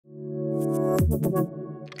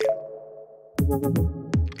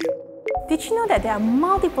Did you know that there are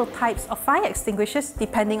multiple types of fire extinguishers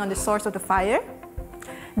depending on the source of the fire?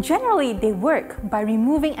 Generally, they work by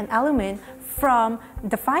removing an element from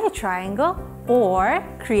the fire triangle or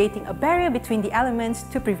creating a barrier between the elements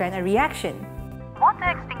to prevent a reaction. Water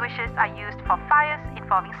extinguishers are used for fires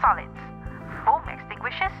involving solids. Foam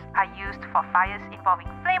extinguishers are used for fires involving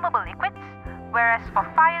flammable liquids, whereas for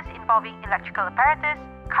fires involving electrical apparatus,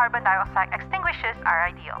 carbon dioxide extinguishers are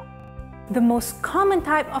ideal. The most common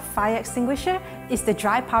type of fire extinguisher is the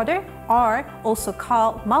dry powder, or also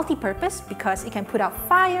called multi-purpose because it can put out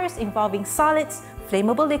fires involving solids,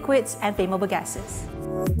 flammable liquids, and flammable gases.